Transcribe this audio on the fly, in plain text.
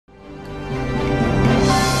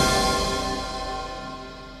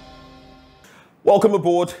Welcome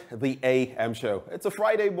aboard the AM show. It's a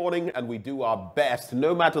Friday morning and we do our best,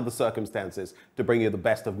 no matter the circumstances, to bring you the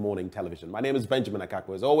best of morning television. My name is Benjamin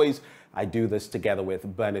Akakpo. As always, I do this together with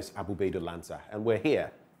Bernice Abubedu-Lanza, and we're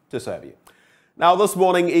here to serve you. Now, this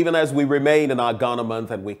morning, even as we remain in our Ghana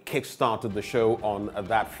month and we kick-started the show on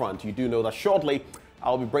that front, you do know that shortly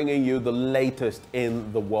I'll be bringing you the latest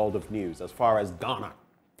in the world of news as far as Ghana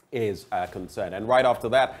is concerned. And right after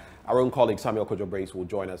that, our own colleague Samuel Kojo-Brace will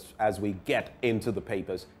join us as we get into the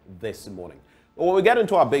papers this morning. But when we get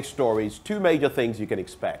into our big stories, two major things you can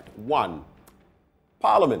expect. One,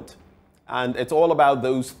 Parliament. And it's all about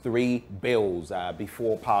those three bills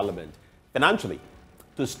before Parliament, financially,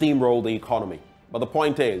 to steamroll the economy. But the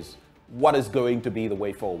point is, what is going to be the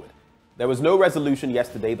way forward? There was no resolution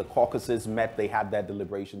yesterday. The caucuses met. They had their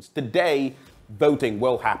deliberations. Today, voting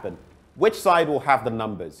will happen. Which side will have the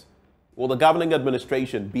numbers? Will the governing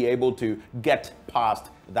administration be able to get past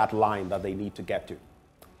that line that they need to get to?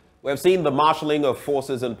 We have seen the marshalling of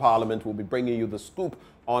forces in Parliament. We'll be bringing you the scoop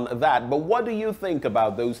on that. But what do you think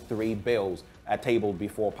about those three bills tabled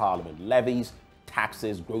before Parliament? Levies,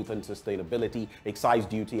 taxes, growth and sustainability, excise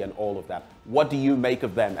duty, and all of that. What do you make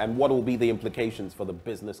of them, and what will be the implications for the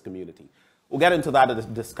business community? We'll get into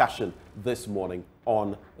that discussion this morning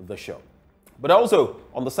on the show. But also,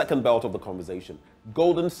 on the second belt of the conversation,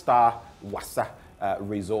 Golden Star Wassa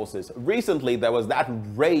Resources. Recently, there was that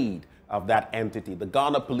raid of that entity. The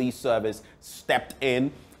Ghana Police Service stepped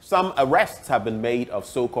in. Some arrests have been made of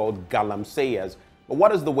so-called galamseyers. But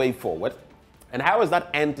what is the way forward? And how is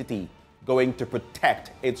that entity going to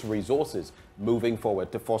protect its resources moving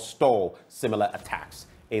forward to forestall similar attacks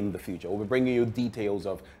in the future? We'll be bringing you details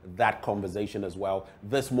of that conversation as well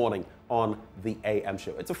this morning on the AM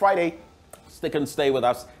show. It's a Friday. Stick and stay with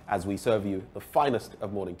us as we serve you the finest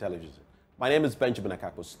of morning television. My name is Benjamin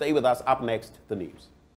Akakpo. Stay with us. Up next, the news.